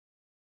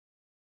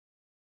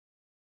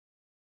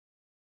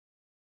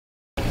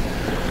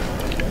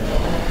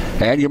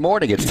And good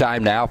morning. It's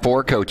time now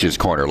for Coach's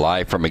Corner,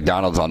 live from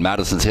McDonald's on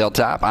Madison's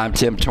Hilltop. I'm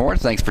Tim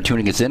Torrance. Thanks for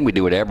tuning us in. We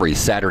do it every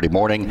Saturday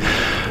morning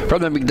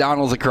from the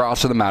McDonald's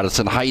across from the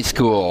Madison High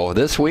School.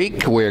 This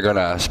week, we're going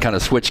to kind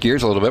of switch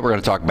gears a little bit. We're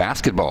going to talk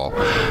basketball,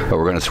 but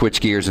we're going to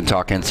switch gears and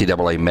talk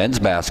NCAA men's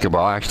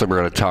basketball. Actually, we're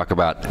going to talk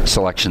about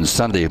Selection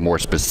Sunday, more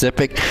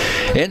specific.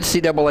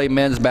 NCAA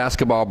men's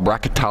basketball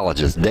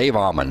bracketologist Dave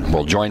Almond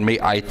will join me.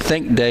 I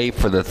think, Dave,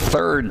 for the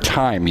third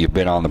time you've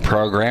been on the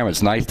program.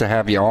 It's nice to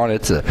have you on.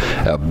 It's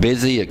a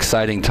busy,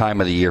 exciting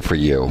time of the year for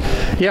you.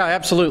 Yeah,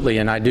 absolutely,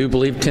 and I do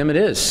believe, Tim, it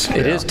is.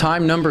 It is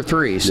time number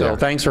 3. So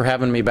thanks for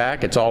having me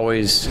back. It's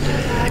always.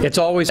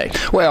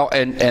 Well,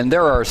 and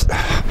there are.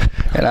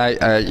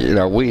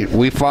 And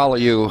we follow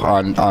you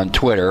on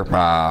Twitter,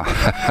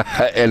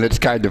 and it's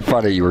kind of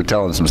funny. You were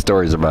telling some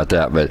stories about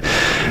that, but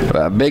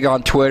big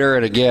on Twitter.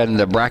 And again,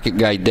 the bracket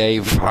guy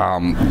Dave,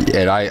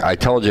 and I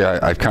told you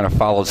I've kind of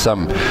followed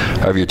some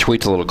of your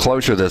tweets a little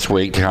closer this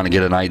week to kind of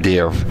get an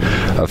idea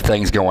of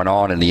things going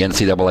on in the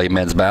NCAA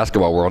men's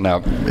basketball world. Now,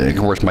 of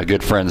course, my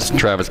good friends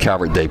Travis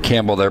Calvert, Dave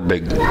Campbell, they're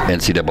big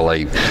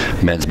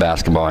NCAA men's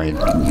basketball.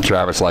 And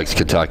Travis likes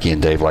Kentucky,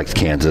 and Dave likes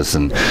Kansas,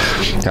 and.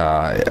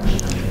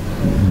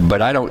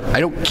 But I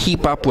don't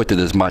keep up with it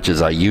as much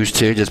as I used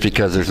to, just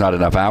because there's not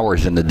enough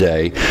hours in the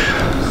day.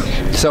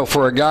 So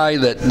for a guy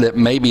that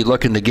may be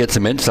looking to get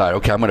some insight,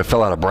 okay, I'm going to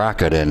fill out a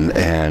bracket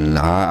and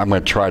I'm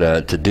going to try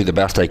to do the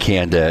best I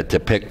can to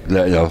pick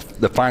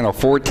the final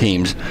 4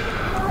 teams.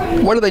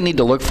 What do they need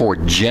to look for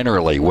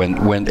generally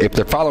when if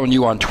they're following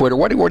you on Twitter?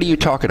 What are you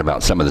talking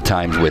about some of the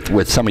times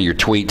with some of your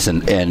tweets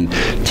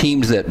and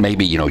teams that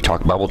maybe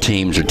talk bubble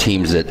teams or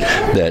teams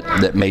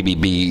that maybe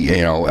be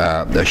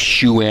a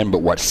shoe-in, but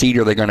what seed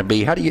are they going to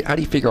be? How do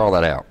you figure all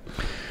that out?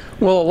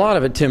 Well, a lot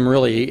of it, Tim,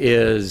 really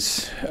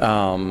is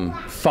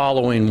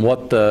following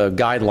what the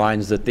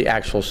guidelines that the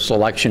actual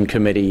selection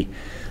committee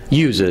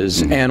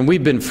uses. Mm-hmm. And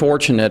we've been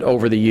fortunate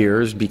over the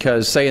years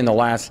because, say, in the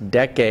last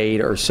decade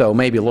or so,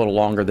 maybe a little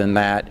longer than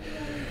that,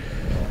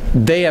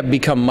 they have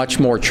become much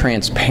more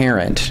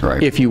transparent,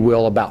 right, if you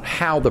will, about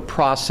how the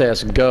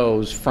process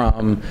goes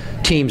from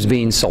teams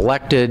being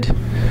selected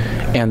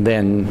and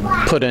then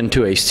put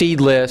into a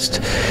seed list,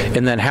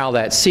 and then how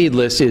that seed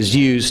list is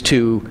used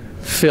to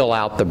fill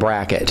out the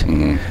bracket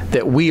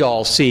that we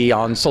all see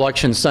on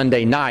Selection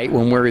Sunday night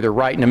when we're either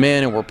writing them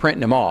in and we're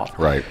printing them off.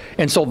 Right.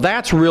 And so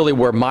that's really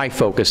where my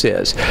focus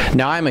is.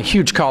 Now, I'm a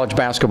huge college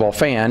basketball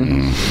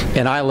fan,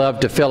 and I love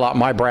to fill out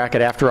my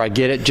bracket after I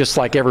get it, just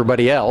like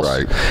everybody else.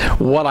 Right.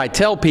 What I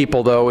tell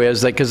people, though,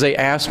 is that because they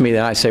ask me,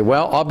 then I say,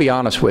 well, I'll be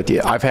honest with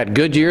you. I've had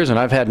good years and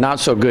I've had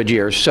not so good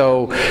years.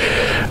 So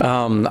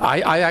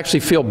I actually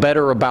feel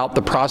better about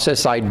the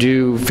process I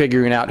do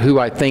figuring out who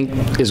I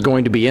think is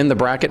going to be in the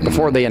bracket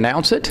before they announce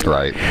it.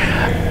 Right.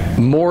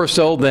 More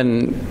so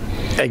than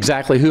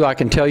exactly who I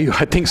can tell you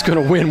I think is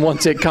going to win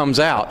once it comes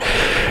out.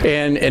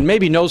 And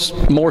maybe no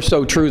more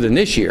so true than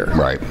this year.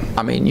 Right.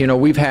 I mean,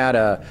 we've had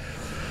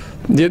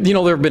there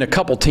have been a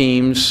couple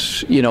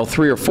teams,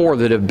 3 or 4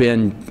 that have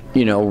been,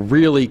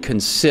 really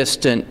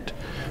consistent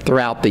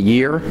throughout the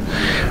year.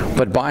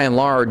 But by and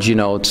large,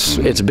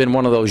 it's been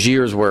one of those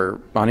years where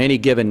on any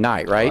given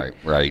night, right?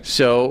 Right.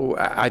 So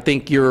I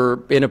think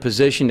you're in a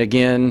position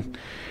again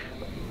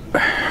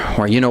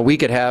where we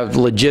could have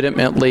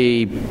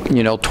legitimately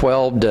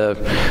 12 to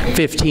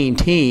 15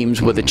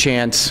 teams with a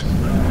chance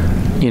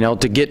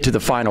to get to the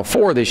Final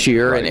 4 this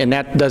year, right, and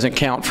that doesn't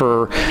count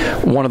for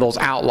one of those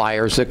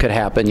outliers that could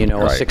happen,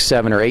 a 6,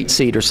 7, or 8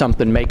 seed or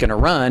something making a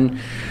run,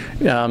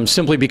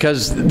 simply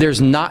because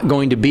there's not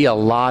going to be a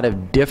lot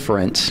of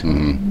difference,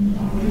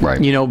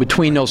 right,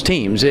 between those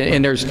teams,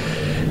 and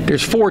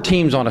there's 4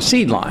 teams on a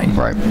seed line.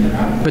 Right.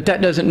 But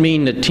that doesn't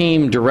mean the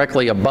team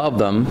directly above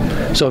them.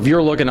 So if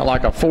you're looking at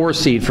like a 4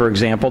 seed, for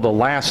example, the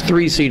last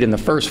 3 seed and the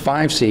first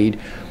 5 seed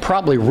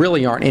probably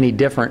really aren't any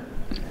different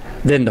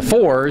than the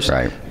 4s.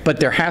 Right. But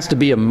there has to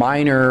be a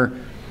minor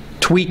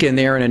tweak in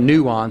there and a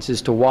nuance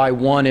as to why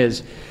one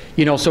is,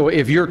 so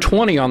if you're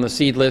 20 on the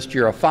seed list,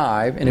 you're a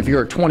 5, and if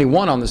you're a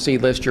 21 on the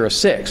seed list, you're a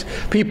 6.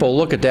 People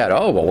look at that,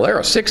 oh, well, they're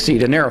a 6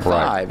 seed and they're a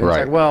 5. And right.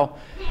 It's like, well,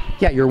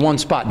 yeah, you're one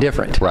spot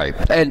different. Right.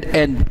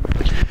 And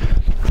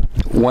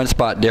one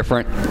spot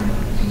different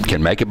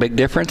can make a big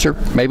difference, or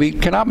maybe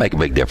cannot make a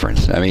big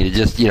difference. I mean, it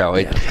just,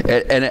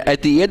 and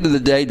at the end of the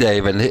day,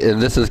 Dave, and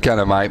this is kind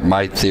of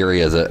my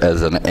theory as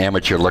an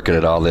amateur looking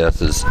at all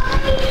this, is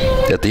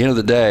at the end of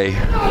the day,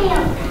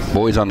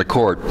 boys on the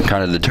court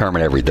kind of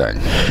determine everything.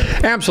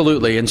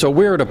 Absolutely. And so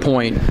we're at a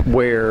point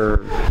where,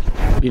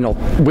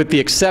 with the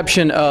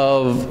exception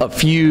of a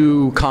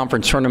few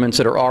conference tournaments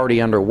that are already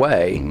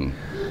underway,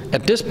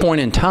 at this point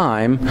in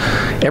time,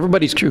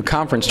 everybody's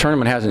conference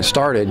tournament hasn't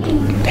started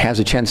has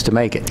a chance to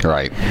make it.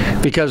 Right.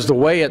 Because the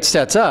way it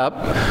sets up,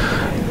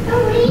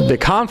 the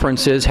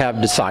conferences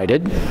have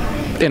decided,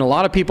 and a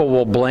lot of people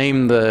will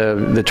blame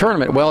the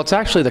tournament. Well, it's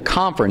actually the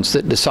conference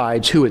that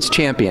decides who its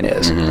champion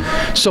is.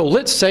 So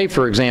let's say,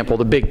 for example,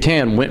 the Big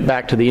Ten went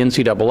back to the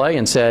NCAA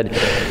and said,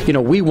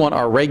 we want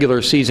our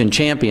regular season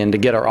champion to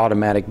get our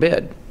automatic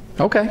bid.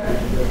 Okay.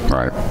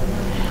 Right.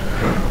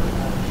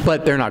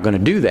 But they're not going to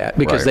do that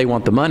because they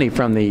want the money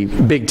from the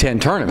Big Ten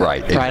tournament.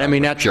 Right. Exactly. I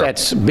mean,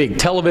 that's big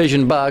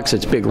television bucks,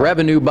 it's big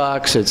revenue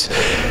bucks, it's,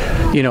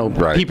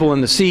 people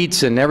in the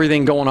seats and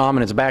everything going on,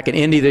 and it's back in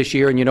Indy this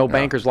year, and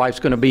Bankers Life's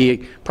going to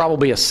be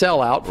probably a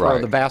sellout for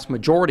the vast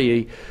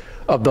majority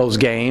of those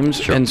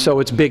games, and so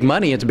it's big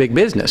money, it's big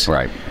business.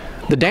 Right.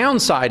 The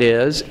downside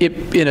is,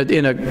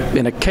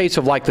 in a case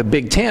of like the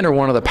Big Ten or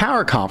one of the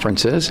power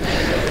conferences,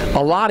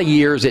 a lot of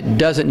years it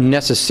doesn't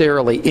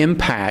necessarily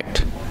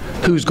impact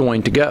who's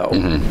going to go.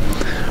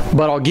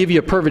 But I'll give you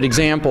a perfect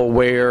example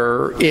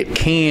where it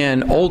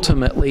can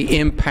ultimately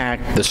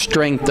impact the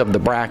strength of the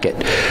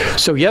bracket.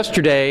 So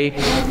yesterday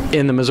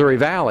in the Missouri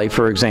Valley,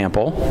 for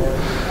example,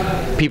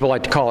 people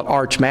like to call it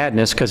Arch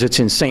Madness because it's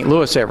in St.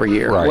 Louis every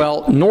year. Right.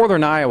 Well,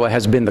 Northern Iowa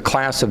has been the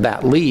class of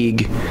that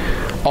league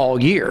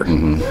all year.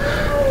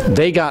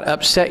 They got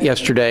upset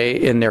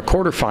yesterday in their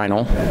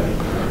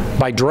quarterfinal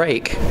by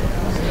Drake.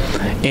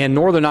 And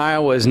Northern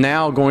Iowa is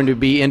now going to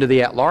be into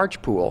the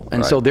at-large pool.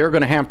 And so they're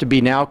going to have to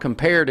be now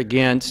compared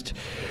against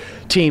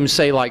teams,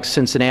 say, like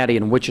Cincinnati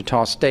and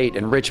Wichita State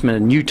and Richmond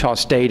and Utah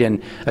State,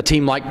 and a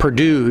team like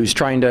Purdue who's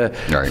trying to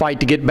fight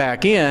to get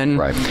back in.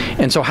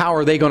 And so how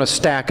are they going to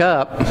stack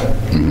up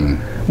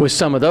with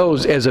some of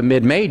those as a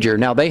mid-major?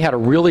 Now, they had a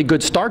really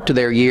good start to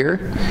their year,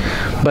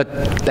 but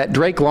that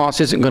Drake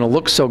loss isn't going to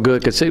look so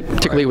good because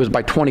particularly it was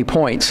by 20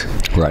 points.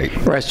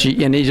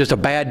 And it's just a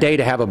bad day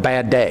to have a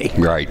bad day.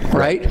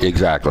 Right?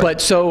 Exactly.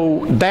 But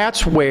so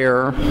that's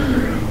where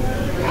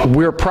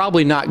we're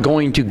probably not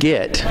going to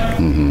get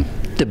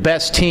the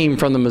best team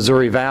from the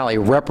Missouri Valley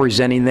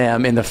representing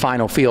them in the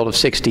final field of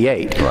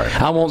 68.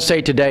 I won't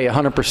say today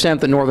 100%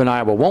 that Northern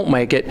Iowa won't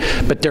make it,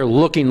 but they're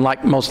looking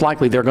like most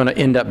likely they're going to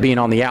end up being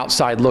on the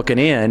outside looking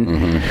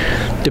in,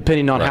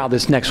 depending on how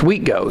this next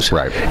week goes.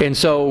 And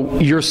so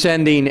you're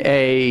sending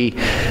a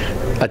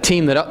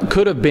team that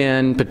could have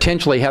been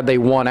potentially, had they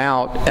won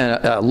out,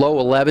 a low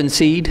 11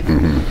 seed,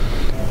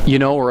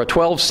 or a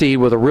 12 seed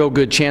with a real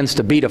good chance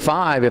to beat a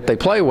 5 if they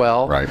play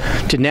well,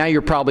 to now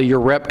your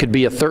rep could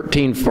be a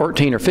 13,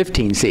 14, or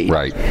 15 seed.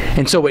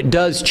 And so it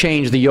does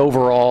change the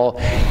overall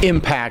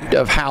impact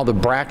of how the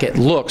bracket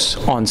looks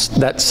on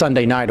that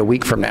Sunday night a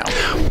week from now.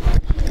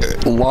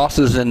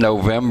 Losses in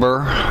November,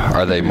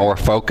 are they more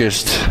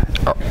focused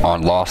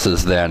on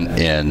losses than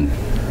in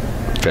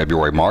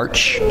February,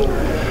 March?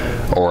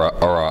 Or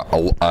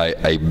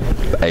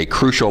a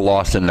crucial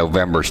loss in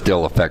November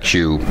still affects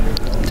you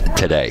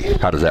today?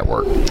 How does that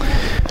work?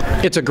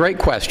 It's a great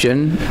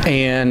question,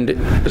 and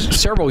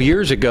several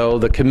years ago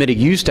the committee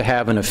used to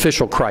have an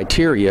official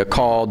criteria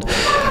called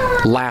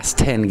last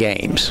 10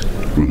 games.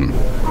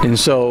 And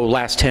so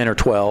last 10 or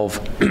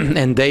 12,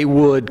 and they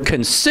would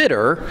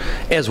consider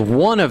as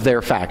one of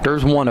their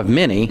factors, one of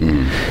many,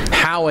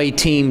 how a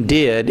team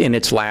did in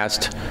its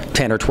last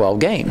 10 or 12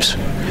 games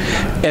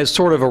as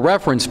sort of a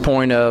reference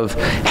point of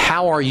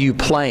how are you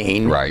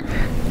playing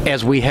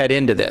as we head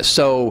into this.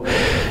 So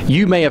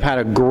you may have had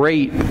a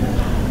great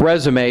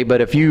resume,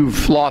 but if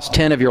you've lost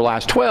 10 of your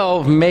last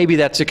 12, maybe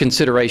that's a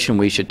consideration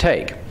we should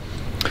take.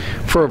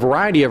 For a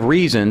variety of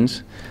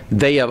reasons,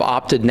 they have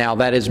opted now,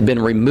 that has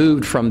been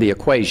removed from the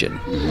equation.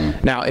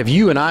 Now, if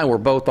you and I were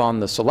both on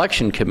the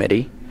selection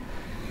committee,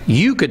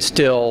 you could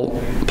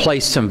still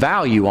place some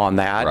value on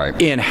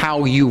that in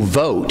how you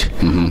vote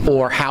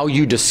or how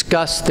you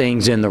discuss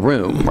things in the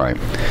room.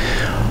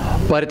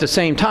 But at the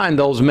same time,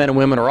 those men and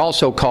women are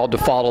also called to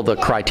follow the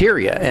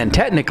criteria. And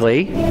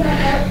technically,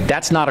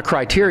 that's not a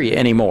criteria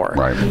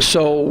anymore.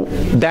 So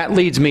that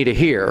leads me to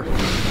here.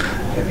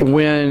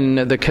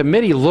 When the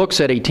committee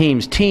looks at a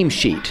team's team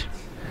sheet,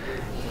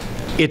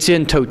 it's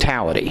in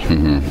totality.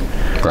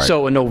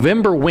 So a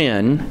November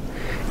win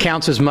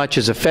counts as much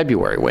as a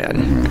February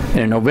win. And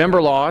a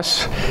November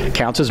loss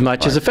counts as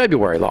much as a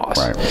February loss.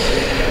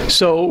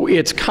 So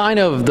it's kind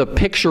of the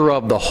picture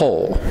of the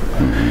whole.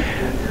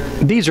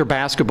 These are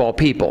basketball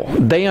people.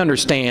 They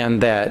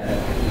understand that,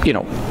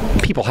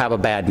 people have a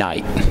bad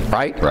night,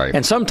 right?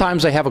 And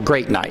sometimes they have a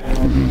great night.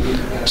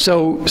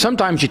 So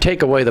sometimes you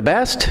take away the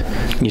best,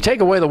 you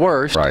take away the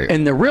worst,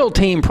 and the real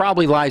team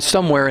probably lies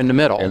somewhere in the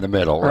middle. In the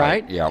middle,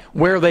 right?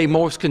 Where they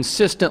most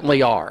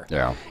consistently are.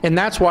 And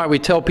that's why we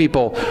tell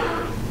people,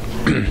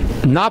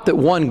 not that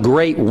one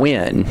great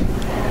win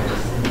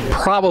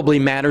probably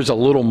matters a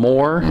little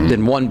more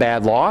than one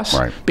bad loss,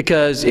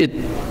 because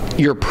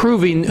you're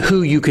proving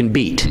who you can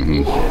beat.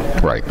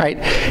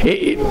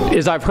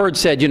 As I've heard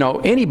said,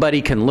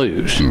 anybody can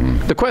lose.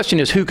 The question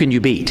is, who can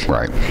you beat?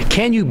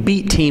 Can you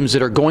beat teams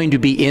that are going to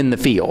be in the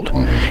field?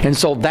 And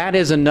so that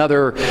is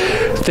another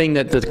thing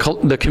that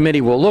the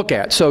committee will look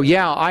at. So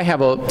yeah, I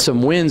have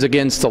some wins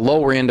against the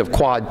lower end of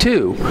Quad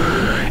 2,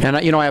 and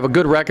I have a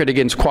good record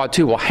against Quad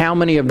 2. Well, how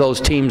many of those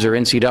teams are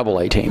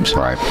NCAA teams?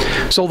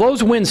 So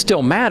those wins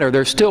still matter.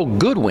 They're still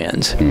good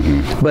wins.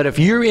 But if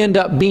you end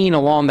up being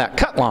along that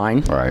cut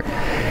line,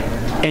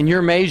 and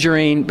you're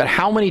measuring, but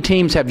how many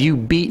teams have you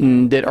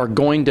beaten that are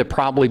going to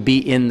probably be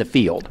in the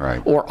field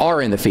or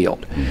are in the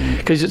field?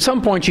 Because at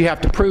some point you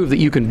have to prove that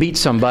you can beat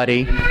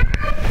somebody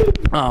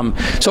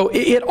So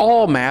it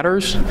all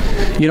matters.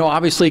 You know,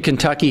 obviously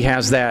Kentucky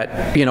has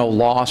that, you know,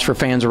 loss for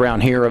fans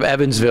around here of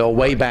Evansville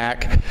way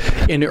back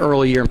in the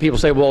early year, and people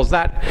say, well,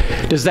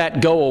 does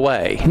that go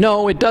away?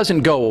 No, it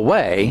doesn't go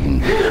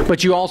away,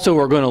 but you also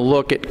are going to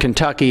look at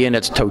Kentucky in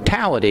its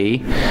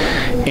totality,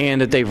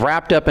 and that they've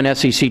wrapped up an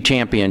SEC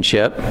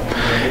championship,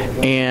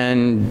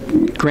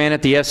 and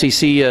granted the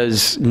SEC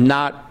is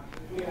not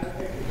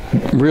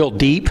real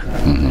deep,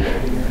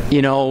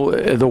 you know,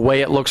 the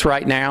way it looks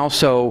right now.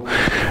 So,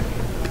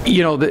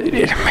 you know,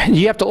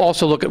 you have to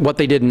also look at what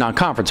they did in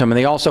non-conference. I mean,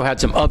 they also had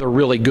some other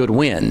really good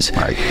wins.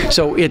 Right.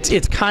 So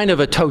it's kind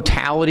of a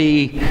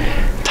totality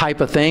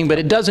type of thing, but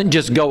it doesn't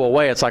just go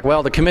away. It's like,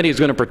 well, the committee is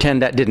going to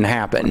pretend that didn't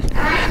happen.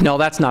 No,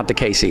 that's not the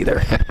case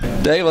either.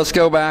 Dave, let's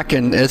go back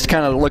and let's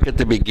kind of look at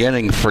the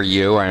beginning for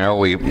you. I know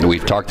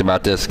we've talked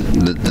about this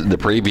the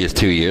previous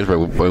 2 years, but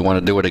we want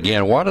to do it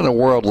again. What in the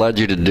world led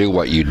you to do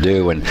what you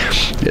do? And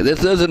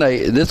this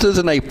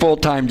isn't a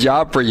full-time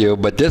job for you,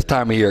 but this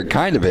time of year it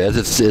kind of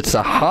is. It's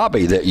a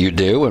hobby that you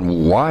do,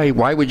 and why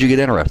would you get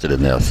interested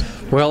in this?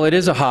 Well, it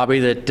is a hobby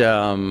that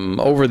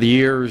over the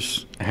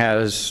years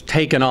has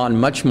taken on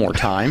much more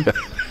time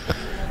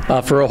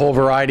for a whole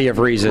variety of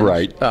reasons.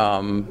 Right.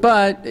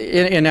 But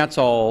that's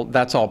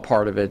all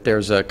part of it.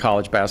 There's a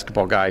college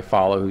basketball guy I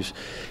follow who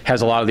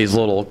has a lot of these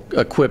little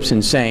quips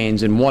and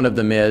sayings, and one of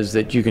them is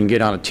that you can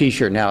get on a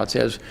T-shirt now. It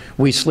says,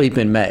 "We sleep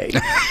in May."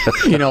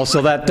 You know,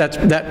 so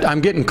that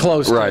I'm getting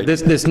close. Right. To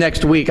this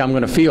next week, I'm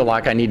going to feel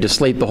like I need to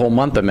sleep the whole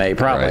month of May,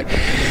 probably.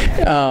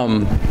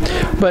 Right.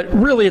 But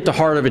really, at the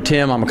heart of it,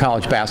 Tim, I'm a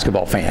college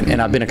basketball fan,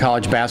 and I've been a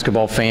college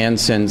basketball fan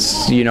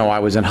since, you know, I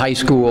was in high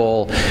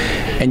school.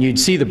 And you'd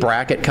see the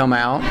bracket come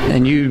out,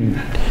 and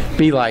you'd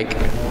be like,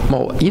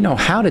 well, you know,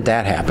 how did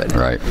that happen?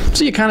 Right.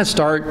 So you kind of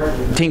start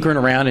tinkering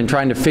around and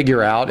trying to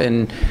figure out.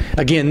 And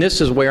again, this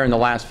is where in the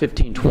last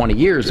 15, 20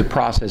 years, the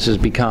process has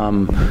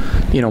become,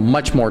 you know,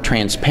 much more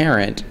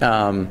transparent.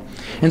 And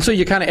so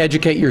you kind of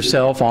educate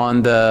yourself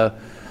on the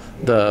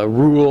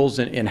rules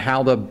and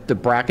how the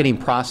bracketing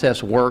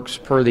process works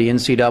per the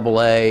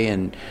NCAA,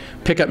 and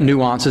pick up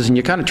nuances, and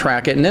you kind of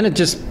track it. And then it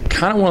just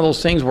kind of one of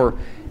those things where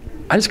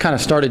I just kind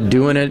of started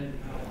doing it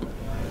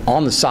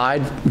on the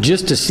side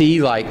just to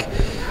see like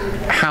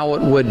how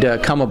it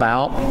would come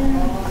about,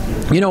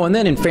 you know. And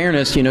then in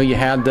fairness, you know, you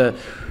had the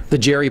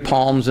Jerry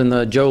Palms and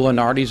the Joe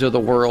Lunardis of the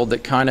world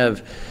that kind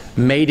of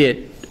made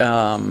it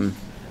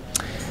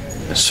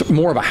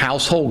more of a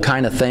household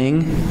kind of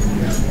thing,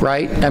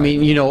 right? I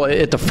mean, you know,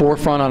 at the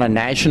forefront on a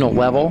national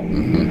level.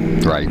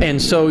 Right.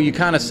 And so you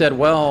kind of said,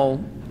 well,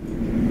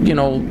 you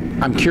know,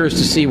 I'm curious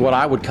to see what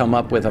I would come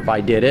up with if I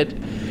did it.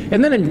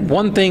 And then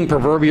one thing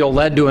proverbial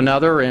led to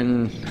another,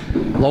 and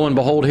lo and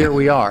behold, here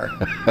we are.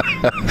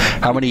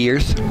 How many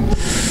years?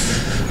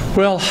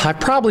 Well, I've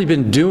probably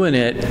been doing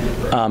it,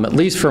 at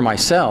least for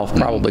myself,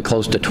 probably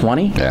close to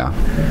 20. Yeah.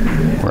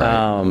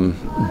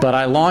 Right. But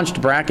I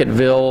launched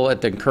Bracketville at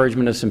the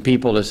encouragement of some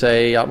people to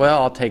say,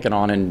 well, I'll take it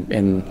on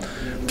and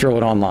throw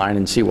it online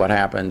and see what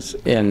happens.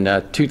 In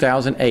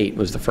 2008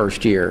 was the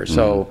first year.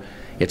 So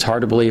it's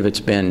hard to believe it's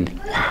been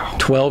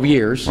 12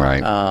 years.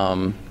 Right.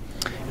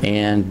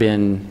 And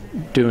been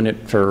doing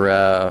it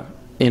for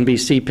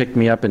NBC picked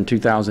me up in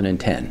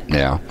 2010.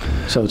 Yeah.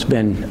 So it's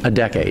been a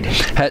decade.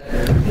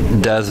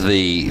 Does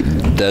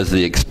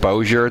the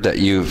exposure that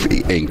you've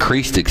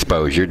increased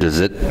exposure,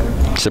 does it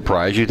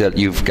surprise you that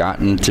you've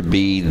gotten to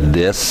be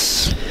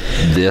this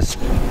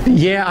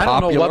Yeah, I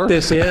popular? don't know what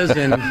this is,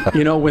 and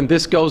you know, when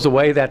this goes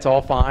away, that's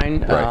all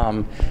fine.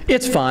 Right.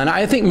 It's fun.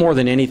 I think more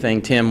than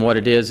anything, Tim, what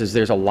it is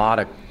there's a lot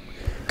of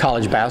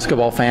college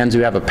basketball fans who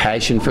have a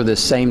passion for this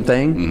same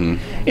thing,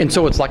 and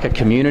so it's like a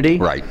community.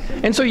 Right.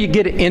 And so you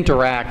get to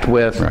interact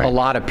with a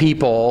lot of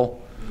people,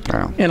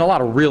 and a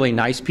lot of really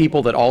nice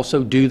people that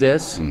also do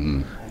this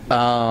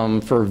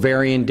for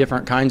varying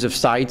different kinds of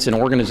sites and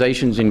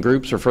organizations and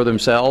groups, or for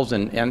themselves,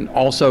 and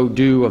also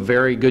do a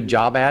very good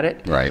job at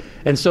it. Right.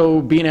 And so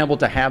being able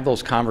to have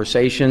those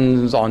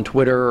conversations on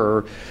Twitter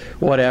or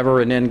whatever,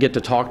 and then get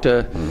to talk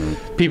to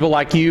people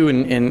like you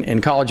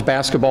and college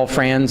basketball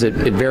fans at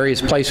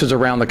various places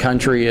around the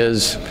country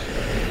is,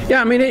 yeah,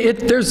 I mean,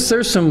 there's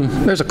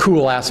a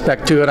cool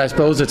aspect to it. I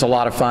suppose it's a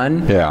lot of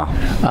fun. Yeah.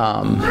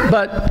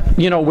 But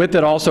you know, with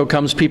it also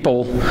comes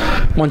people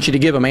want you to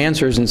give them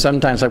answers, and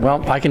sometimes like,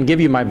 well, I can give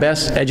you my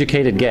best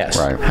educated guess.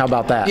 Right. How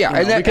about that? Yeah.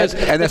 You know, because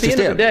at the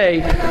end of the day,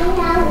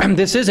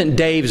 this isn't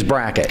Dave's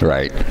bracket.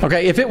 Right.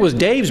 Okay. If it was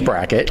Dave's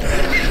bracket,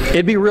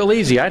 it'd be real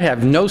easy. I'd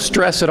have no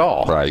stress at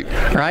all. Right.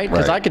 Right.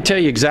 Because I could tell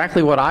you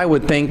exactly what I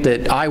would think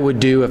that I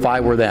would do if I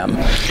were them.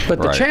 But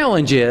the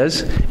challenge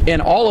is,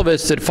 and all of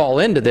us that fall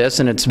into this,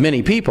 and it's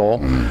many people,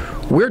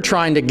 we're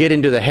trying to get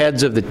into the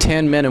heads of the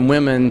 10 men and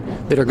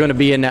women that are going to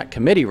be in that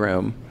committee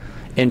room,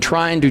 and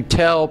trying to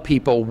tell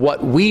people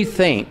what we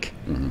think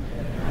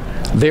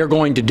they're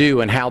going to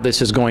do and how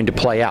this is going to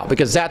play out,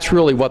 because that's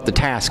really what the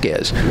task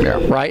is,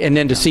 right? And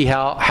then to see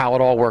how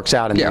it all works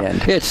out in the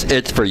end.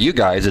 It's for you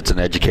guys, it's an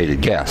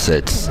educated guess.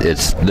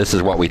 This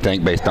is what we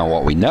think based on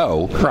what we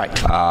know.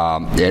 Right.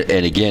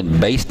 And again,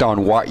 based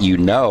on what you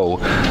know,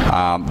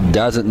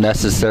 doesn't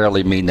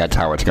necessarily mean that's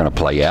how it's going to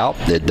play out.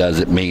 It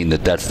doesn't mean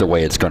that that's the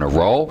way it's going to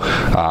roll.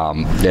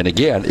 And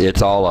again,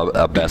 it's all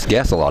a best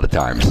guess a lot of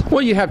times.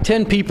 Well, you have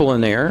 10 people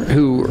in there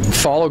who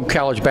follow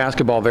college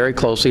basketball very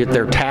closely.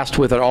 They're tasked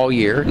with it all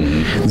year.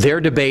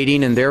 They're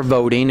debating and they're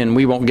voting, and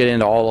we won't get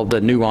into all of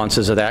the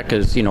nuances of that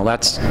because, you know,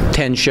 that's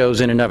 10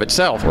 shows in and of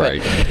itself.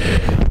 Right.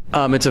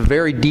 But, it's a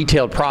very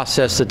detailed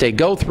process that they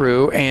go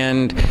through,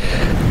 and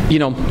you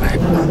know,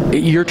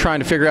 you're trying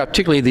to figure out,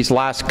 particularly these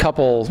last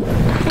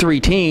three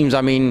teams,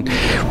 I mean,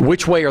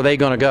 which way are they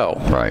going to go?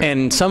 Right.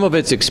 And some of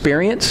it's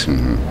experience,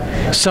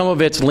 some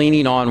of it's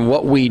leaning on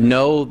what we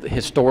know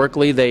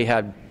historically they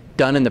have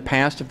done in the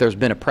past if there's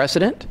been a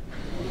precedent.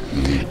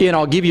 And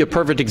I'll give you a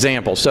perfect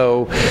example.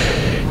 So,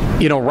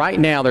 you know, right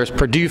now there's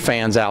Purdue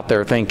fans out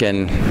there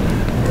thinking,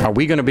 are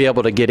we going to be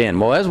able to get in?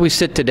 Well, as we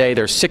sit today,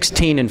 they're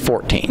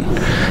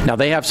 16-14. Now,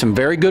 they have some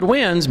very good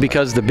wins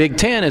because the Big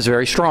Ten is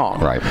very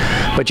strong. Right.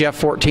 But you have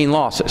 14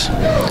 losses.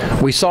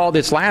 We saw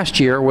this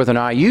last year with an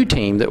IU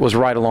team that was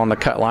right along the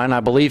cut line. I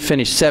believe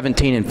finished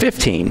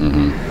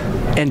 17-15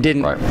 and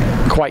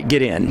didn't quite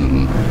get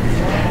in.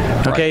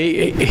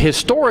 Okay,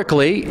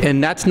 historically,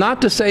 and that's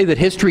not to say that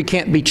history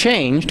can't be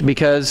changed,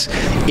 because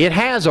it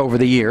has over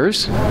the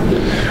years,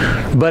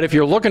 but if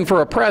you're looking for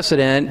a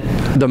precedent,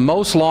 the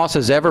most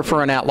losses ever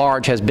for an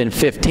at-large has been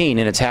 15,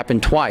 and it's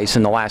happened twice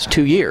in the last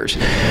 2 years.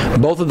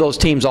 Both of those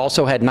teams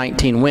also had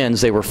 19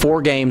 wins. They were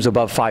 4 games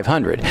above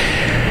 500.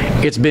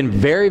 It's been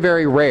very,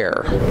 very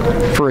rare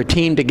for a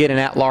team to get an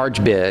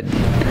at-large bid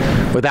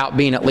without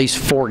being at least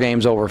 4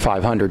 games over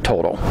 500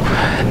 total.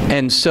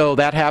 And so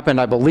that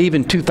happened, I believe,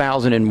 in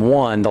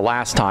 2001, the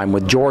last time,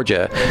 with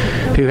Georgia,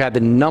 who had the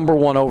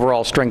 #1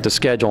 overall strength of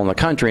schedule in the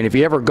country. And if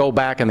you ever go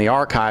back in the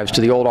archives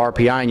to the old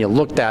RPI and you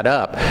look that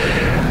up,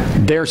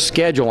 their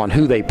schedule on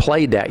who they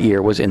played that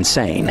year was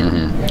insane.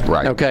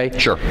 Right. Okay?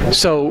 Sure.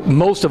 So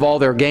most of all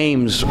their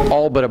games,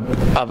 all but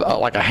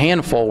like a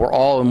handful, were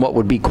all in what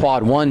would be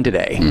quad 1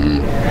 today.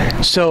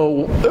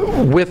 So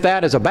with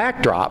that as a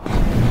backdrop,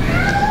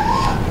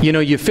 you know,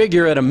 you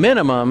figure at a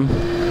minimum,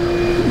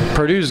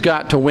 Purdue's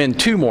got to win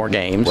 2 more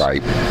games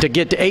to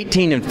get to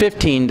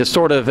 18-15 to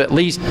sort of at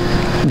least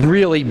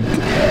really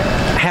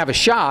have a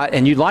shot,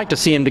 and you'd like to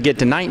see them to get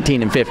to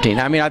 19-15.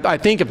 I mean, I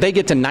think if they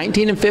get to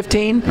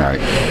 19-15,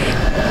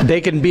 they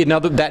can be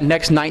that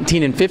next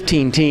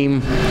 19-15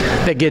 team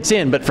that gets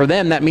in. But for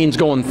them, that means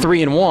going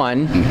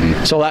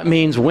 3-1. So that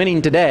means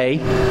winning today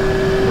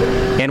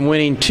and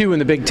winning 2 in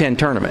the Big Ten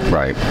tournament.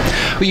 Right.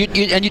 Well,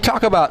 and you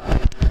talk about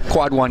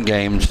quad 1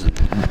 games.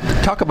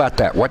 Talk about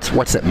that.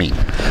 What's that mean?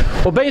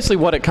 Well, basically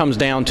what it comes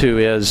down to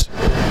is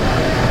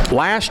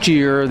last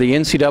year the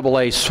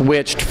NCAA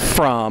switched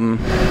from,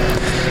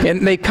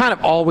 and they kind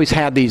of always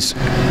had these,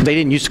 they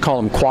didn't used to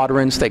call them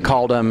quadrants, they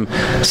called them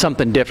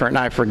something different,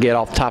 and I forget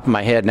off the top of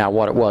my head now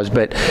what it was,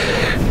 but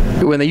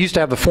when they used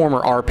to have the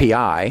former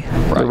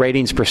RPI, the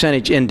ratings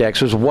percentage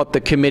index, was what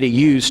the committee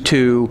used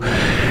to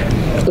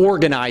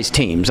organize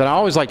teams. And I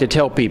always like to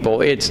tell people,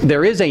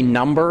 there is a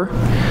number,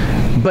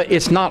 but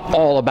it's not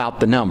all about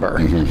the number.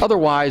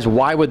 Otherwise,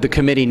 why would the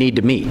committee need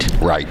to meet?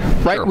 Right.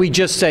 Sure. We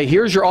just say,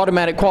 here's your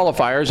automatic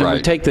qualifiers, and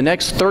we take the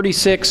next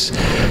 36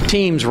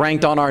 teams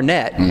ranked on our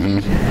net,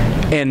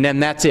 and then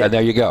that's it. And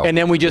there you go. And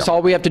then we just,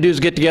 all we have to do is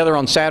get together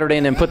on Saturday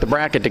and then put the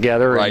bracket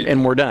together,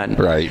 and we're done.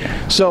 Right.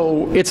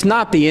 So it's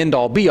not the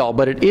end-all, be-all,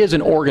 but it is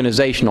an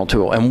organizational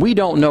tool, and we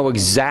don't know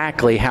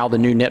exactly how the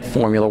new net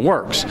formula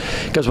works,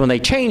 because when they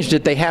changed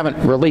it, they haven't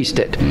released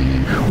it.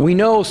 We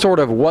know sort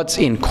of what's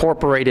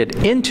incorporated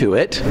into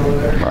it,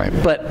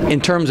 but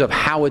in terms of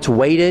how it's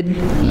weighted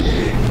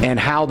and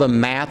how the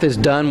math is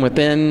done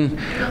within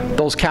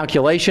those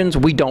calculations,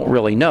 we don't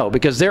really know,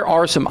 because there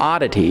are some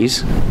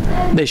oddities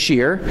this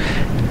year,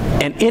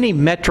 and any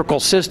metrical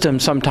system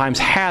sometimes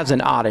has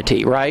an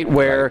oddity,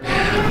 where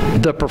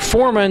the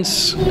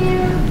performance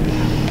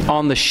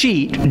on the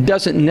sheet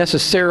doesn't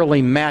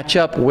necessarily match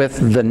up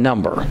with the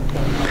number.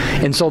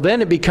 And so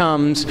then it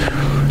becomes,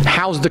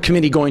 how's the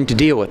committee going to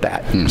deal with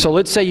that? So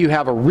let's say you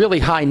have a really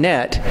high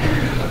net,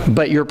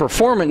 but your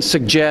performance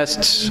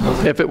suggests,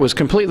 if it was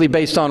completely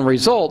based on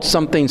results,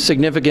 something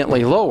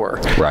significantly lower.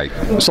 Right.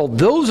 So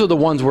those are the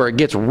ones where it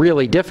gets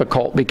really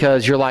difficult,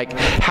 because you're like,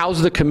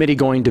 how's the committee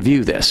going to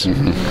view this?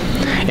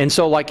 And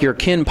so like your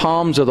Ken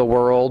Palms of the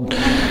world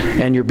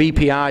and your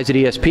BPIs at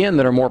ESPN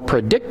that are more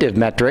predictive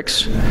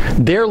metrics,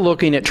 they're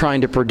looking at trying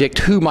to predict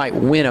who might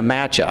win a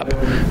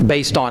matchup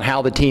based on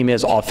how the team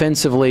is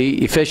offensively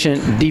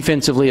efficient,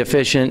 defensively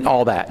efficient,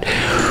 all that.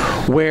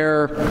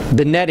 Where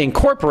the net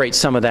incorporates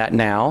some of that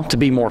now to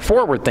be more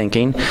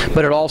forward-thinking,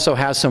 but it also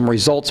has some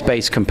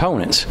results-based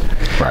components.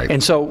 Right.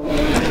 And so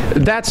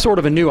that's sort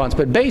of a nuance.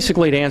 But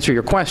basically, to answer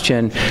your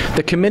question,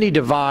 the committee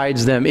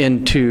divides them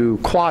into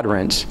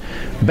quadrants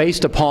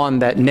based upon upon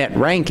that net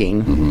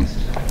ranking.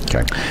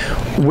 Okay.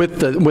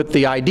 With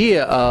the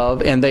idea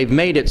of, and they've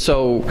made it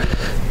so,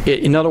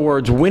 in other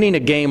words, winning a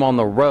game on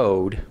the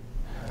road,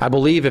 I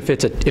believe if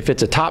it's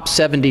a top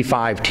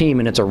 75 team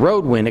and it's a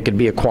road win, it could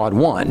be a quad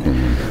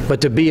 1.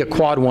 But to be a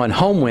quad 1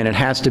 home win, it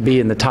has to be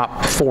in the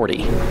top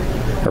 40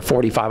 or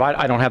 45.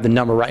 I don't have the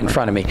number right in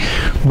front of me.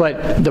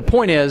 But the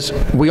point is,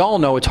 we all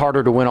know it's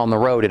harder to win on the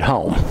road at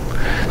home.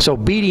 So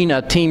beating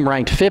a team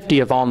ranked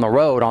 50th on the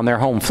road on their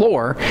home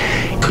floor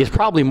is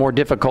probably more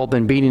difficult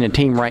than beating a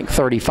team ranked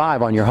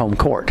 35 on your home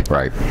court.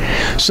 Right.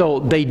 So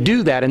they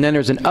do that, and then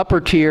there's an upper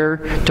tier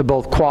to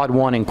both quad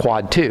 1 and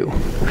quad 2.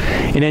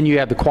 And then you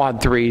have the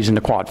quad 3s and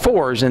the quad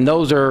 4s, and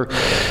those are,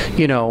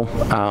 you know,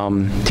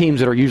 teams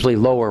that are usually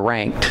lower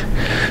ranked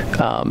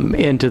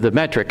into the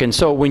metric. And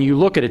so when you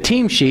look at a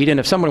team sheet, and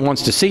if someone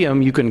wants to see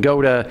them, you can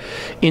go to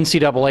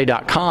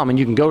ncaa.com and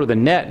you can go to the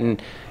net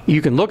and you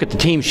can look at the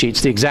team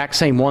sheets, the exact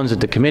same ones that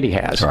the committee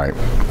has. Right.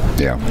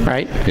 Yeah.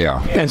 Right?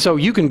 Yeah. And so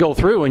you can go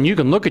through and you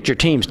can look at your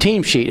team's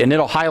team sheet, and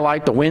it'll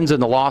highlight the wins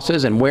and the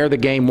losses and where the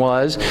game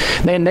was.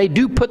 And they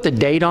do put the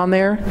date on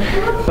there,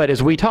 but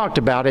as we talked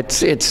about,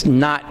 it's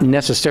not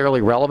necessarily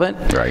relevant.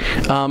 Right.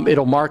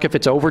 It'll mark if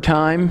it's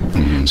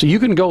overtime. So you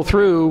can go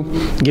through,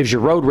 gives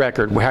your road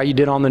record, how you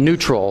did on the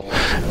neutral,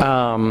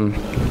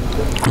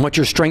 what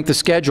your strength of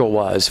schedule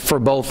was for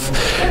both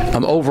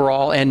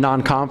overall and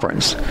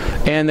non-conference.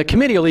 And the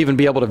committee will even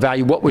be able to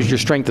value what was your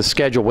strength of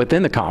schedule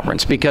within the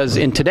conference, because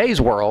in today's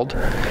world,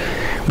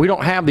 we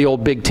don't have the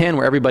old Big Ten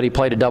where everybody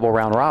played a double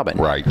round robin.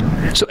 Right.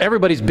 So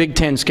everybody's Big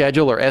Ten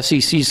schedule or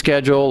SEC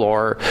schedule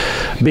or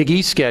Big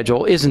East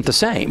schedule isn't the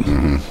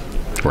same.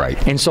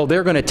 Right. And so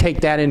they're going to take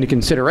that into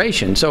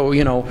consideration. So,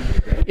 you know,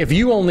 if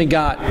you only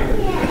got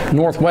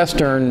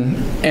Northwestern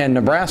and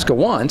Nebraska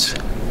once,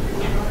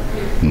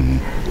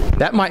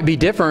 that might be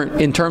different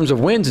in terms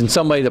of wins than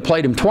somebody that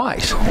played them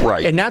twice.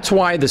 Right. And that's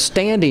why the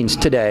standings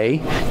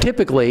today,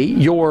 typically,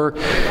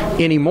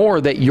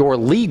 anymore that your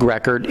league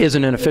record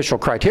isn't an official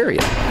criteria.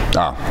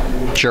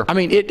 Sure. I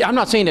mean, I'm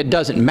not saying it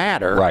doesn't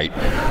matter. Right.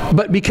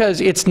 But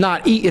because it's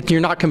not, if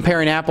you're not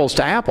comparing apples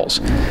to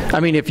apples. I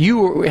mean, if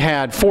you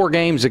had 4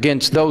 games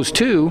against those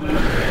two,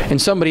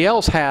 and somebody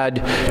else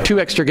had 2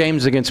 extra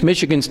games against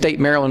Michigan State,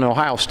 Maryland, and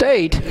Ohio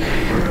State,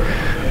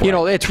 you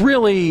know, it's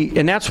really,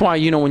 and that's why,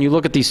 you know, when you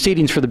look at these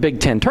seedings for the Big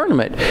Ten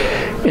tournament,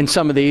 in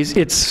some of these,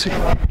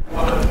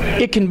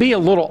 it can be a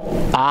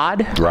little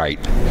odd. Right.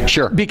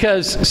 Sure.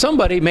 Because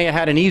somebody may have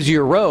had an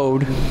easier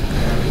road.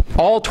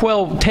 All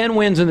 10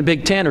 wins in the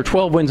Big Ten or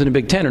 12 wins in the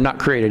Big Ten are not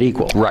created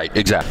equal. Right,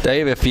 exactly.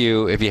 Dave, if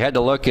you had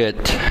to look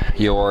at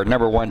your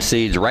number 1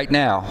 seeds right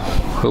now,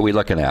 who are we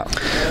looking at?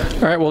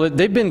 All right, well,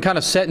 they've been kind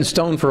of set in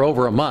stone for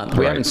over a month.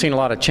 We haven't seen a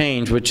lot of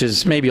change, which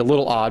is maybe a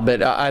little odd,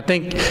 but I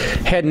think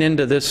heading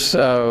into this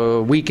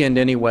weekend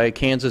anyway,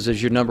 Kansas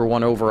is your number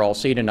 1 overall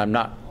seed, and I'm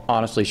not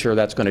honestly sure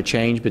that's going to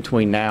change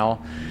between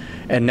now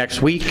and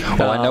next week.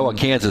 Well, I know a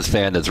Kansas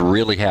fan that's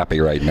really happy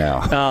right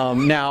now.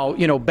 Now,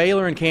 you know,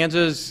 Baylor and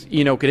Kansas,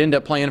 you know, could end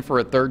up playing for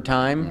a 3rd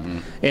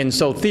time. And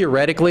so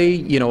theoretically,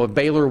 you know, if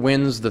Baylor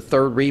wins the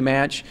 3rd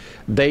rematch,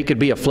 they could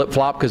be a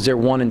flip-flop because they're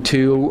 1 and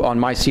 2 on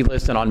my C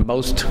list and on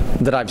most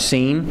that I've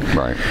seen.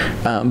 Right.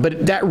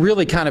 But that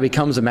really kind of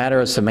becomes a matter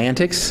of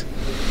semantics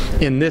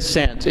in this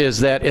sense,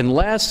 is that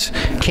unless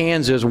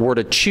Kansas were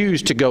to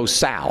choose to go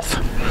south,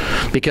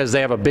 because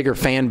they have a bigger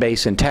fan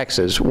base in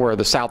Texas, where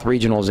the South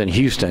Regional is in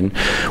Houston,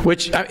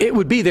 which it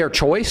would be their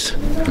choice.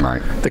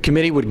 Right. The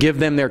committee would give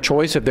them their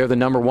choice if they're the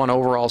number 1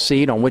 overall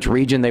seed on which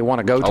region they want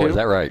to go to. Oh, is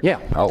that right? Yeah.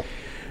 Oh.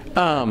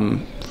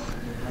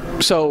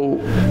 So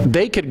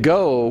they could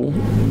go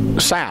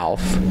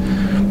south,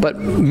 but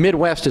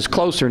Midwest is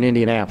closer in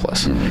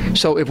Indianapolis.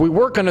 So if we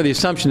work under the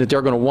assumption that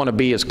they're going to want to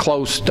be as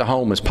close to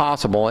home as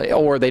possible,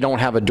 or they don't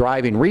have a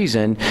driving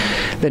reason,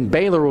 then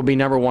Baylor will be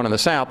number 1 in the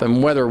South,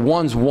 and whether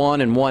one's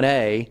 1 and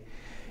 1A,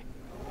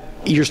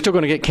 you're still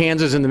going to get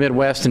Kansas in the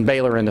Midwest and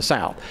Baylor in the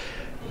South.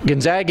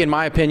 Gonzaga, in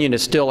my opinion,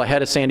 is still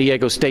ahead of San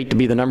Diego State to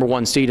be the number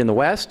 1 seed in the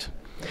West.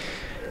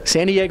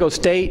 San Diego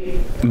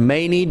State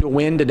may need to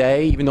win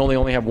today, even though they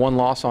only have 1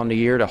 loss on the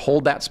year, to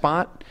hold that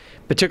spot,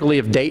 particularly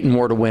if Dayton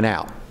were to win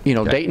out. You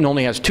know, Dayton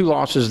only has 2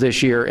 losses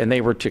this year, and they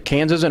were to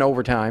Kansas in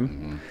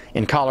overtime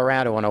and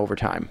Colorado in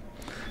overtime.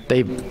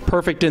 They've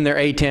perfect in their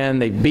A-10.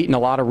 They've beaten a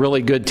lot of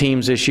really good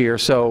teams this year.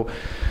 So,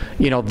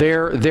 you know,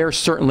 they're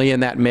certainly in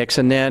that mix.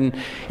 And then,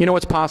 you know,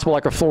 it's possible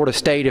like a Florida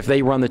State, if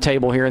they run the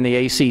table here in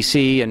the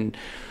ACC, and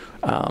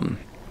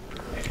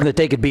that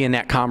they could be in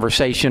that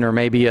conversation, or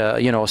maybe a,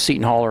 you know, a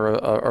Seton Hall or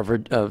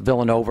a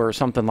Villanova or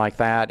something like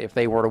that if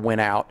they were to win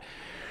out.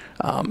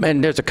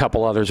 And there's a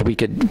couple others we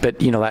could,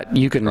 but you know, that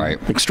you can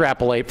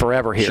extrapolate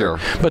forever here. Sure.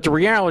 But the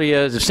reality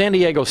is, if San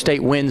Diego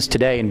State wins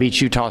today and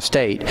beats Utah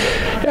State,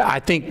 I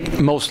think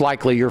most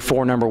likely your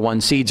 4 number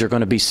 1 seeds are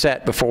going to be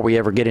set before we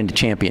ever get into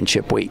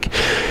championship week.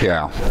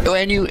 Yeah.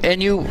 And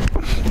you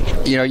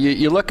you know,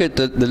 you look at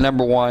the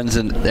number ones,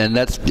 and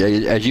that's,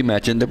 as you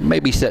mentioned, they may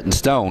be set in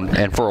stone.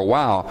 And for a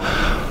while,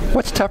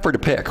 what's tougher to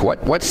pick?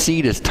 What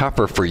seed is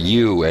tougher for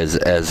you as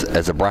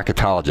a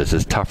bracketologist?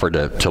 Is tougher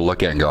to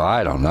look at and go,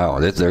 I don't know.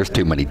 There's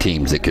too many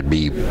teams that could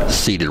be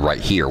seated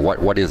right here.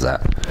 What is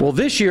that? Well,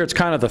 this year it's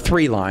kind of the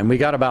 3 line. We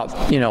got about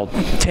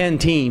 10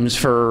 teams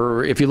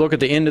for, if you look at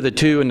the end of the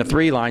 2 and the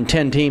 3 line,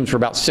 10 teams for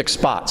about 6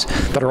 spots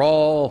that are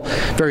all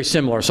very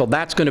similar. So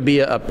that's going to be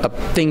a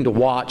thing to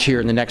watch here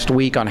in the next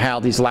week on how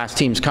these last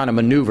teams kind of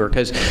maneuver,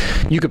 because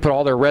you could put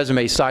all their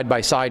resumes side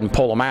by side and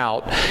pull them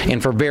out,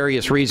 and for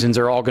various reasons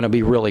they're all going to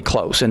be really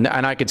close. And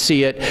I could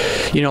see it,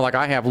 like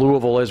I have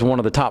Louisville as one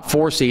of the top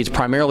 4 seeds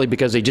primarily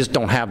because they just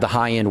don't have the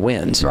high-end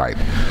wins. Right.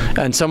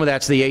 And some of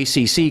that's the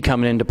ACC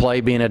coming into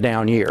play, being a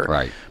down year.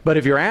 Right. But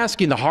if you're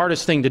asking the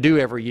hardest thing to do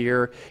every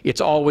year,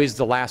 it's always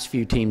the last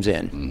few teams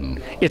in.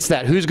 Mm-hmm. It's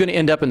that who's going to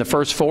end up in the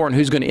first 4 and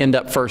who's going to end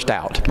up first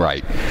out.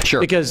 Right.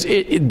 Sure. Because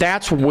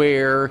that's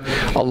where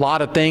a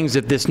lot of things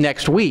that this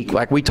next week,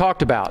 like we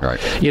talked about,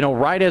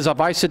 right as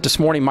if I sit this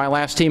morning, my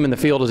last team in the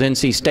field is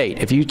NC State.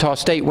 If Utah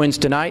State wins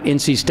tonight,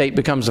 NC State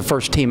becomes the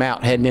first team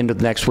out heading into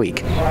the next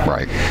week.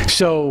 Right.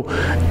 So,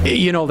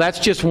 that's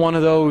just one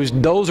of those.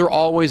 Those are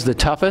always the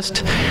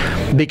toughest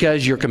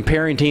because you're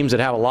comparing teams that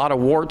have a lot of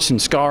warts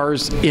and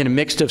scars in a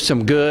mix of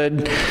some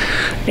good,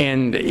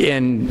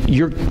 and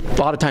you're a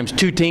lot of times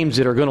 2 teams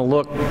that are going to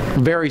look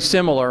very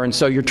similar, and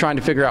so you're trying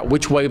to figure out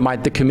which way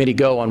might the committee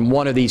go on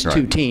one of these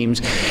 2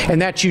 teams,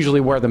 and that's usually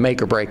where the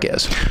make or break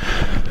is.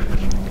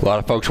 A lot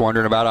of folks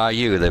wondering about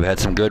IU. They've had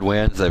some good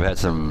wins. They've had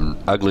some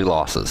ugly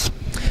losses.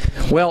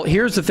 Well,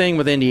 here's the thing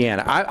with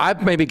Indiana.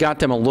 I've maybe got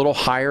them a little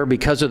higher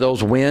because of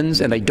those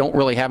wins, and they don't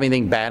really have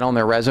anything bad on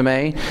their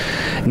resume.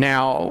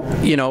 Now,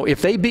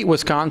 if they beat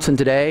Wisconsin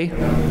today,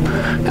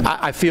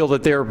 I feel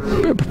that they're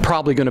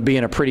probably going to be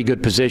in a pretty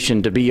good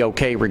position to be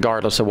okay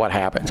regardless of what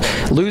happens.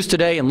 Lose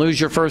today and lose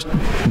your first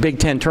Big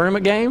Ten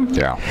tournament game,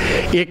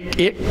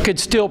 it could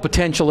still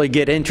potentially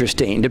get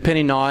interesting,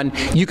 depending on,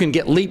 you can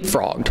get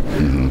leapfrogged.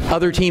 Mm-hmm.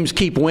 Other teams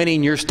keep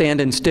winning, you're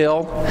standing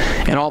still,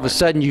 and all of a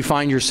sudden you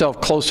find yourself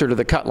closer to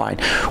the cut line.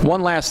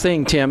 One last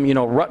thing, Tim,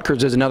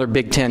 Rutgers is another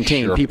Big Ten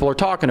team people are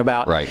talking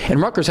about, and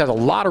Rutgers has a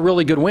lot of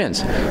really good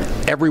wins.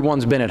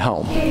 Everyone's been at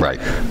home. Right.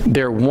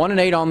 They're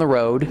 1-8 on the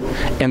road,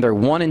 and they're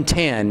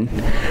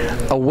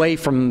 1-10 away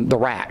from the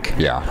rack.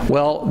 Yeah.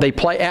 Well, they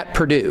play at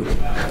Purdue,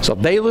 so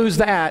if they lose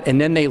that and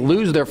then they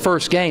lose their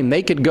first game,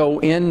 they could go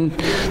in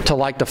to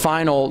like the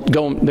final.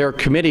 Their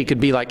committee could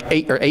be like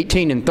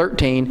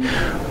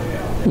 18-13.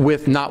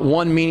 With not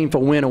one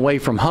meaningful win away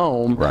from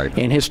home. Right.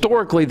 And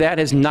historically, that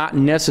has not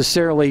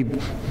necessarily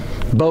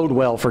bode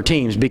well for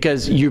teams,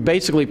 because you've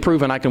basically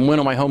proven I can win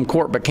on my home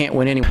court but can't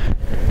win anyway.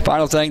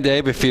 Final thing,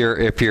 Dave, if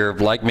you're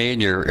like me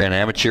and you're an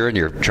amateur and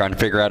you're trying to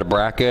figure out a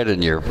bracket,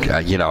 and you're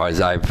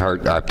as I've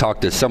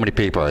talked to so many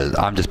people,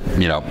 I'm just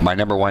my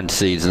number one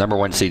seeds are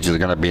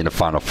going to be in the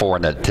Final Four,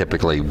 and that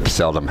typically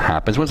seldom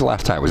happens. When's the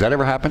last time? Was that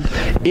ever happened?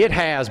 It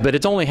has, but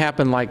it's only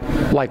happened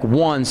like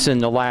once in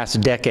the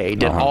last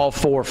decade, and all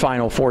 4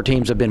 Final Four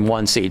teams have been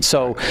 1 seed.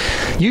 So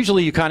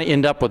usually you kind of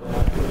end up with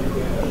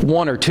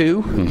 1 or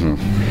 2.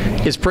 Mm-hmm.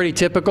 Is pretty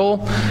typical,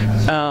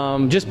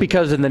 just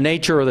because in the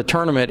nature of the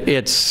tournament,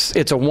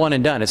 it's a one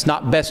and done. It's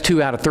not best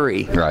 2 out of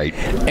 3. Right.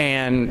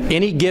 And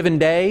any given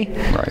day,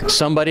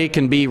 somebody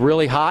can be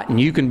really hot and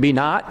you can be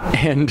not,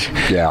 and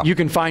you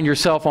can find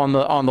yourself on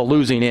the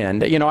losing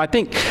end. I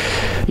think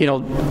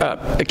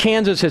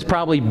Kansas has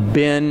probably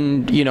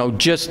been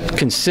just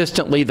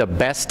consistently the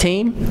best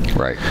team.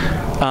 Right.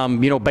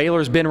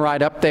 Baylor's been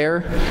right up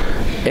there.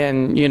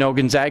 And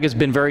Gonzaga's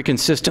been very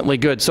consistently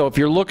good. So if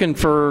you're looking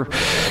for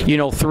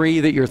 3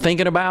 that you're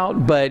thinking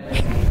about, but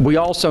we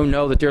also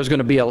know that there's going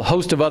to be a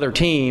host of other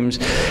teams,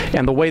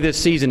 and the way this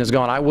season has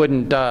gone, I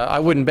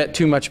wouldn't bet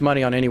too much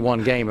money on any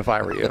one game if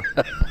I were you.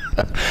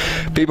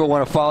 People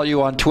want to follow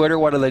you on Twitter.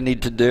 What do they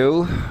need to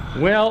do?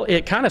 Well,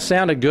 it kind of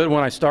sounded good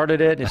when I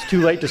started it. It's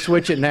too late to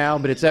switch it now,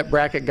 but it's at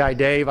Bracket Guy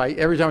Dave.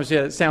 Every time I say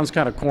it sounds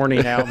kind of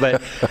corny now,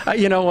 but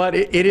you know what?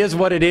 It is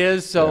what it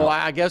is. So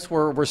I guess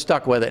we're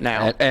stuck with it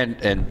now.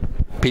 And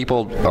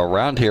people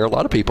around here, a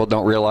lot of people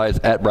don't realize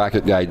at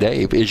Bracket Guy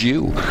Dave is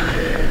you.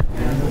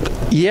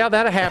 Yeah,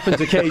 that happens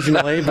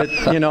occasionally, but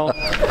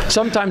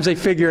sometimes they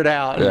figure it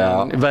out.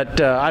 Yeah. But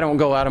I don't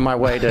go out of my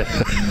way to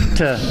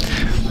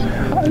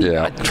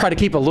I try to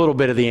keep a little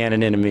bit of the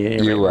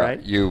anonymity,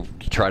 right? You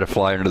try to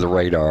fly under the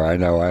radar. I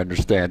know, I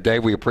understand.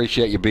 Dave, we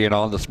appreciate you being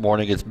on this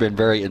morning. It's been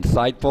very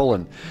insightful,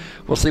 and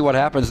we'll see what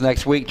happens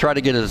next week. Try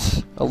to get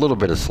us a little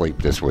bit of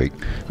sleep this week.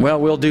 Well,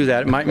 we'll do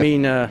that. It might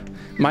mean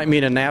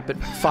a nap at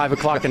 5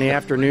 o'clock in the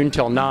afternoon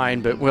till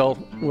 9, but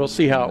we'll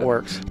see how it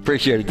works.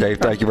 Appreciate it, Dave.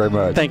 Thank you very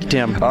much. Thank you,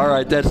 Tim. All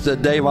right, that's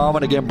Dave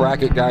Allman, again,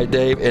 Bracket Guy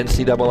Dave,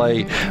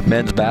 NCAA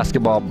men's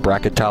basketball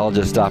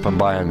bracketologist, stopping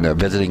by and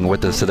visiting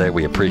with us today.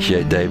 We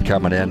appreciate Dave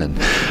coming in, and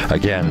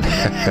again,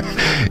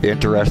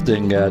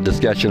 interesting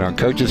discussion on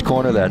Coach's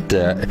Corner. That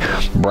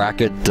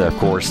bracket, of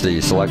course,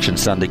 the selection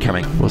Sunday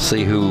coming. We'll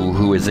see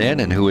who is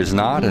in and who is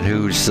not, and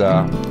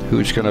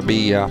who's going to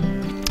be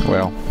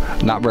well,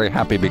 not very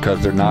happy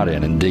because they're not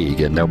in, indeed.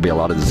 And there'll be a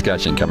lot of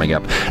discussion coming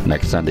up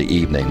next Sunday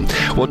evening.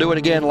 We'll do it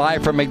again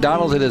live from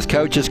McDonald's. It is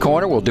Coach's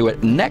Corner. We'll do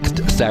it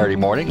next Saturday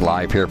morning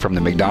live here from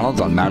the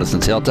McDonald's on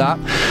Madison's Hilltop.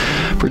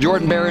 For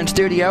Jordan Bear in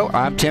studio,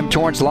 I'm Tim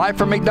Torrance live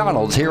from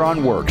McDonald's here on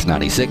WORX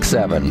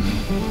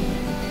 96.7.